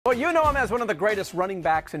Well, you know him as one of the greatest running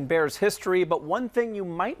backs in Bears history, but one thing you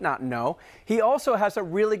might not know, he also has a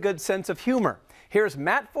really good sense of humor. Here's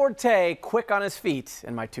Matt Forte, quick on his feet,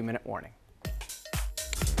 in my 2-minute warning.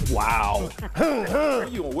 Wow. Are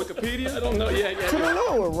you on Wikipedia? I don't know. Yeah.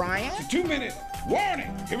 Hello, Ryan. It's a 2-minute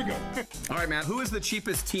warning. Here we go. All right, Matt, who is the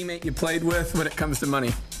cheapest teammate you played with when it comes to money?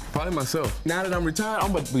 Probably myself. Now that I'm retired,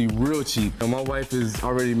 I'm about to be real cheap. And my wife is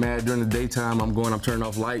already mad during the daytime. I'm turning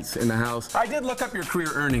off lights in the house. I did look up your career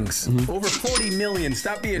earnings. Over 40 million.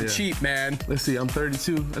 Stop being cheap, man. Let's see, I'm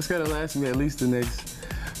 32. That's gotta last me at least the next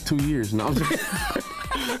 2 years. No, I'm just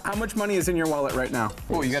How much money is in your wallet right now?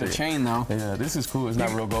 Oh, you got a chain, though. Yeah, this is cool. It's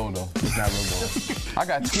not real gold, though. It's not real gold. I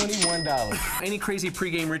got $21. Any crazy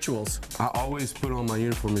pregame rituals? I always put on my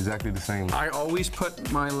uniform exactly the same. I always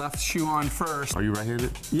put my left shoe on first. Are you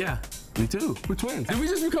right-handed? Yeah. Me too. We're twins. Did we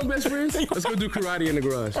just become best friends? Let's go do karate in the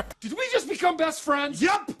garage. Did we just become best friends?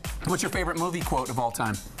 Yup. What's your favorite movie quote of all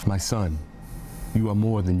time? My son, you are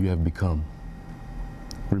more than you have become.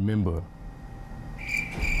 Remember.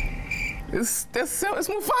 It's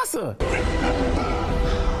Mufasa.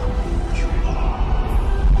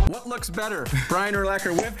 What looks better, Brian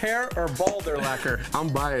Urlacher with hair or bald Urlacher? I'm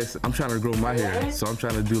biased. I'm trying to grow my hair, so I'm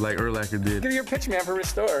trying to do like Urlacher did. Give me your pitch, man, for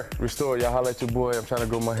Restore. Restore, y'all holla at your boy. I'm trying to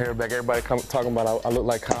grow my hair back. Everybody talking about I look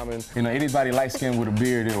like Common. You know, anybody light skinned with a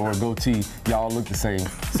beard or a goatee, y'all look the same.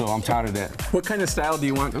 So I'm tired of that. What kind of style do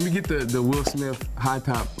you want? Let me get the Will Smith high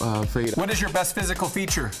top fade. What is your best physical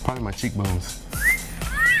feature? Probably my cheekbones.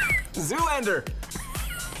 Zoolander.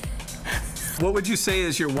 What would you say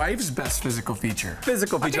is your wife's best physical feature?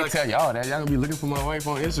 Physical feature. I can't tell y'all that. Y'all gonna be looking for my wife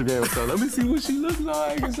on Instagram. So let me see what she looks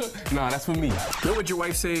like. Nah, that's for me. What would your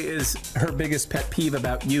wife say is her biggest pet peeve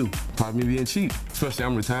about you? Probably me being cheap. Especially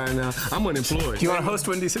I'm retired now. I'm unemployed. Do you want to host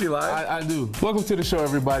Windy City Live? I do. Welcome to the show,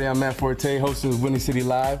 everybody. I'm Matt Forte, hosting Windy City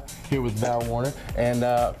Live here with Val Warner. And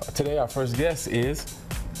today our first guest is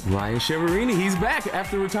Ryan Cheverini. He's back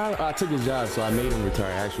after retirement. I took his job, so I made him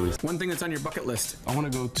retire, actually. One thing that's on your bucket list. I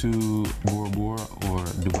want to go to Bora Bora or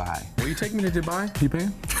Dubai. Will you take me to Dubai? You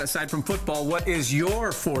paying? Aside from football, what is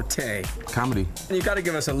your forte? Comedy. You got to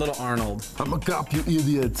give us a little Arnold. I'm a cop, you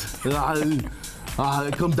idiot.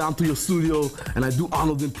 I come down to your studio and I do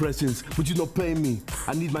Arnold impressions, but you don't pay me.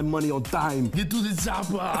 I need my money on time. Get to the job.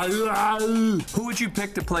 Who would you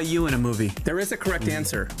pick to play you in a movie? There is a correct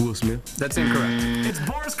answer. Will Smith. That's incorrect. It's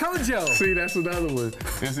Boris Kojo. See, that's another one.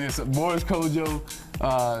 It's Boris Kojo,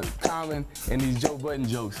 Common, and these Joe Budden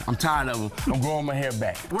jokes. I'm tired of them. I'm growing my hair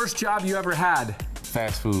back. Worst job you ever had?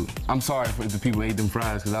 Fast food. I'm sorry if the people ate them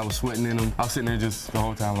fries because I was sweating in them. I was sitting there just the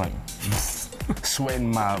whole time like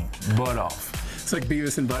sweating my butt off. It's like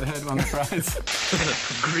Beavis and Butthead on the fries.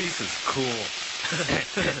 Grease is cool.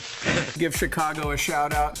 Give Chicago a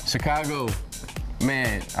shout out. Chicago,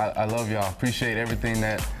 man, I love y'all. Appreciate everything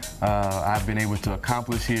that I've been able to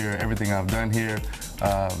accomplish here, everything I've done here.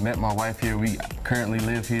 Met my wife here. We currently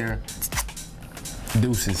live here.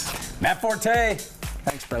 Deuces. Matt Forte.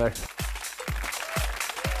 Thanks, brother.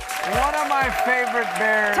 One of my favorite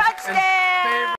Bears. Touchdown!